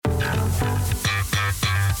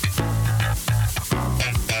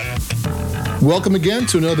Welcome again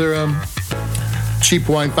to another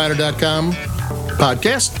CheapWineFinder.com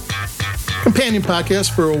podcast, companion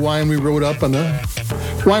podcast for a wine we wrote up on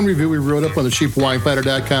the wine review we wrote up on the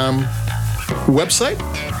CheapWineFinder.com website.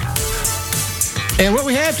 And what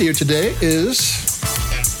we have here today is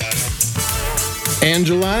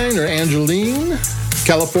Angeline or Angeline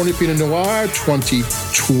California Pinot Noir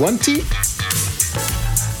 2020.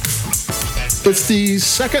 It's the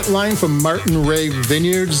second line from Martin Ray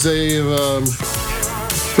Vineyards. They've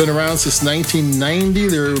been around since 1990.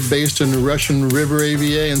 They're based in the Russian River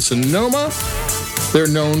AVA in Sonoma. They're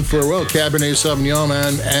known for, Cabernet Sauvignon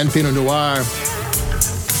and Pinot Noir.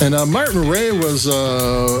 And Martin Ray was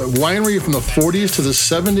a winery from the 40s to the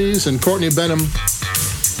 70s, and Courtney Benham,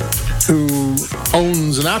 who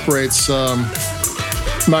owns and operates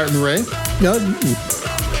Martin Ray,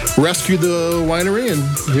 rescued the winery, and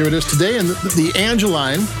here it is today. And the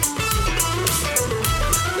Angeline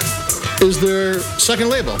is their second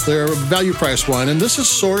label, their value price wine. And this is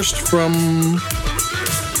sourced from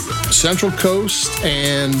Central Coast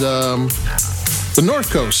and the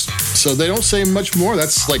North Coast. So they don't say much more.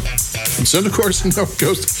 That's like Central Coast and North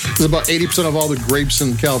Coast is about 80% of all the grapes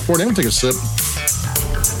in California. I'm going to take a sip.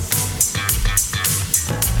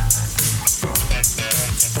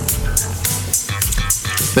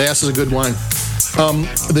 This is a good wine.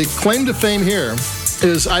 The claim to fame here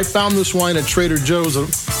is I found this wine at Trader Joe's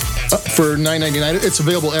for $9.99. It's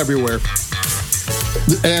available everywhere.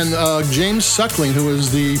 And James Suckling, who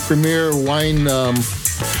is the premier wine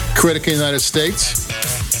critic in the United States,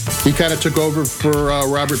 he kind of took over for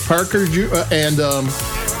Robert Parker, and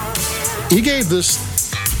he gave this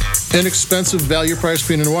inexpensive value price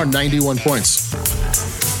Pinot Noir 91 points.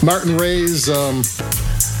 Martin Ray's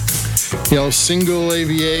single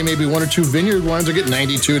AVA, maybe one or two vineyard wines are getting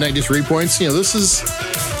 92, 93 points. This is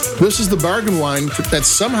the bargain wine that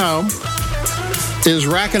somehow is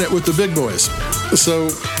racking it with the big boys. So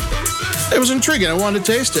it was intriguing. I wanted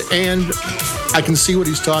to taste it, and I can see what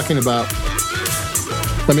he's talking about.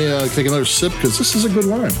 Let me take another sip because this is a good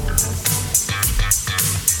wine.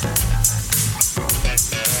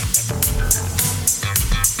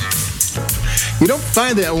 You don't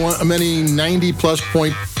find that many 90-plus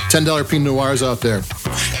point $10 Pinot Noirs out there.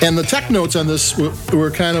 And the tech notes on this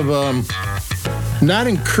were kind of not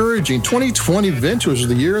encouraging. 2020 vintage was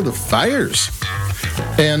the year of the fires.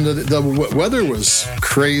 And the weather was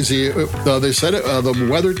crazy. They said the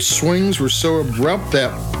weather swings were so abrupt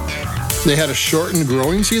that they had a shortened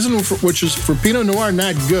growing season, which is for Pinot Noir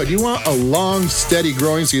not good. You want a long, steady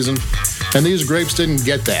growing season, and these grapes didn't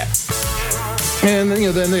get that. And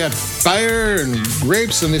then they had fire and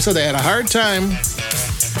grapes, and they said they had a hard time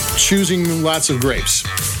choosing lots of grapes,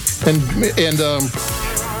 and they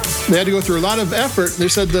had to go through a lot of effort. They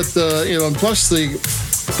said that plus the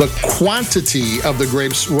quantity of the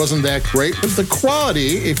grapes wasn't that great, but the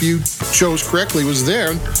quality, if you chose correctly, was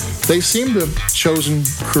there. They seemed to have chosen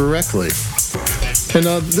correctly. And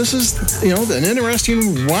this is an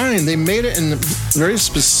interesting wine. They made it in very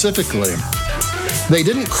specifically. They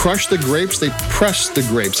didn't crush the grapes; they pressed the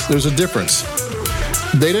grapes. There's a difference.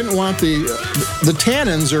 They didn't want the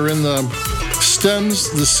tannins are in the stems,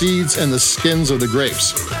 the seeds, and the skins of the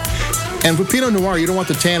grapes. And for Pinot Noir, you don't want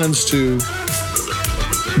the tannins to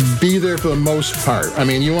be there for the most part. I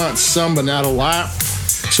mean, you want some, but not a lot.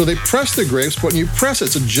 So they press the grapes, but when you press it,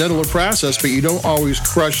 it's a gentler process, but you don't always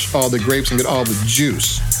crush all the grapes and get all the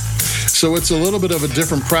juice. So it's a little bit of a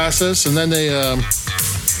different process. And then they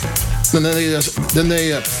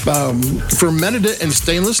fermented it in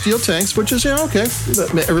stainless steel tanks, which is, okay.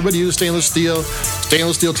 Everybody uses stainless steel.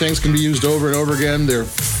 Stainless steel tanks can be used over and over again. They're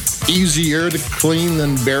easier to clean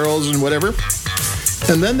than barrels and whatever.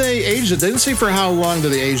 And then they aged it. They didn't say for how long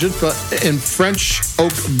did they age it, but in French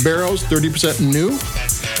oak barrels, 30% new,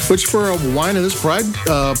 which for a wine of this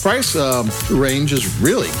price range is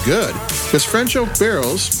really good. Because French oak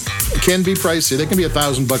barrels can be pricey. They can be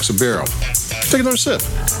 $1,000 a barrel. Let's take another sip.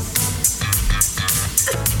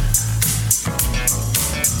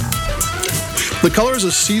 The color is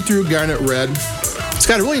a see-through garnet red. It's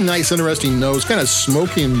got a really nice, interesting nose, kind of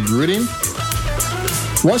smoky and brooding.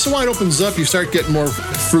 Once the wine opens up, you start getting more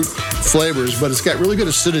fruit flavors, but it's got really good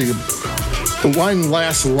acidity. The wine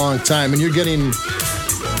lasts a long time, and you're getting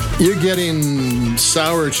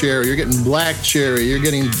sour cherry, you're getting black cherry, you're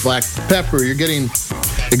getting black pepper, you're getting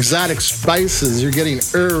exotic spices, you're getting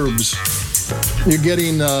herbs, you're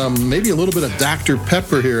getting maybe a little bit of Dr.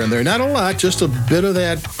 Pepper here and there. Not a lot, just a bit of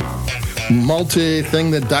that malty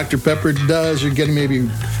thing that Dr. Pepper does. You're getting maybe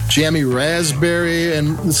jammy raspberry,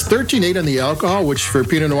 and it's 13.8 on the alcohol, which for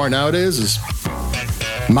Pinot Noir nowadays is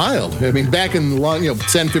mild. I mean, back in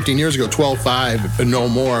 10, 15 years ago, 12.5 and no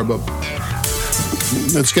more, but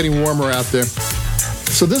it's getting warmer out there.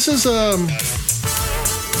 So this is,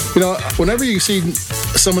 whenever you see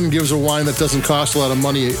someone gives a wine that doesn't cost a lot of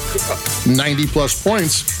money, 90 plus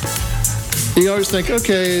points, you always think,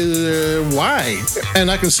 okay, why?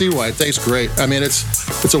 And I can see why. It tastes great. I mean,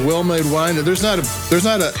 it's a well-made wine. There's not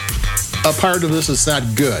a part of this that's not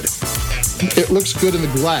good. It looks good in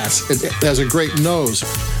the glass. It has a great nose.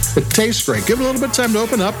 It tastes great. Give it a little bit of time to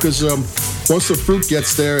open up, because once the fruit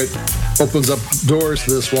gets there, it opens up doors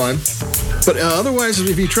to this wine. But otherwise,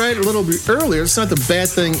 if you try it a little bit earlier, it's not the bad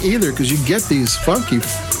thing either, because you get these funky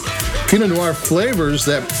Pinot Noir flavors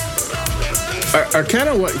that are kind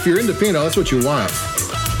of what, if you're into Pinot, that's what you want.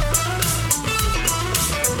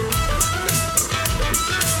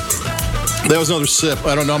 That was another sip.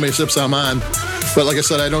 I don't know how many sips I'm on. But like I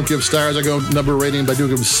said, I don't give stars. I go number rating, but I do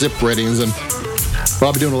give sip ratings. And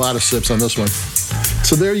I'll be doing a lot of sips on this one.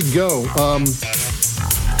 So there you go.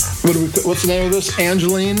 What's the name of this?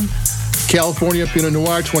 Angeline California Pinot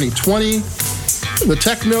Noir 2020. The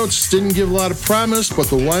tech notes didn't give a lot of promise, but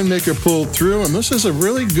the winemaker pulled through, and this is a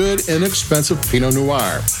really good, inexpensive Pinot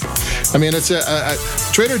Noir. I mean, it's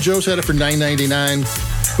Trader Joe's had it for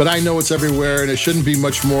 $9.99, but I know it's everywhere, and it shouldn't be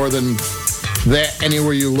much more than that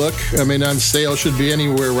anywhere you look. I mean, on sale, it should be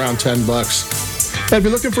anywhere around $10. And if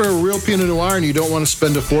you're looking for a real Pinot Noir and you don't want to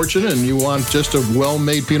spend a fortune and you want just a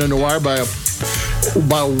well-made Pinot Noir by a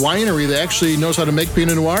winery that actually knows how to make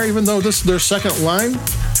Pinot Noir, even though this is their second line,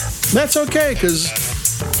 that's okay, because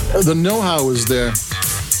the know-how is there.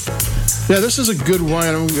 Yeah, this is a good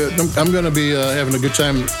wine. I'm going to be having a good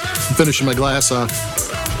time finishing my glass off.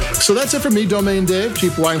 So that's it for me, Domain Dave,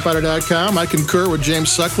 cheapwinefighter.com. I concur with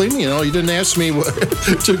James Suckling. You know, you didn't ask me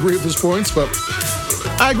to agree with his points, but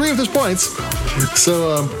I agree with his points.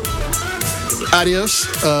 So, adios.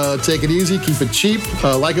 Take it easy. Keep it cheap.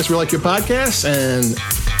 Like us, we like your podcast. And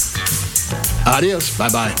adios.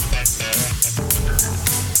 Bye-bye.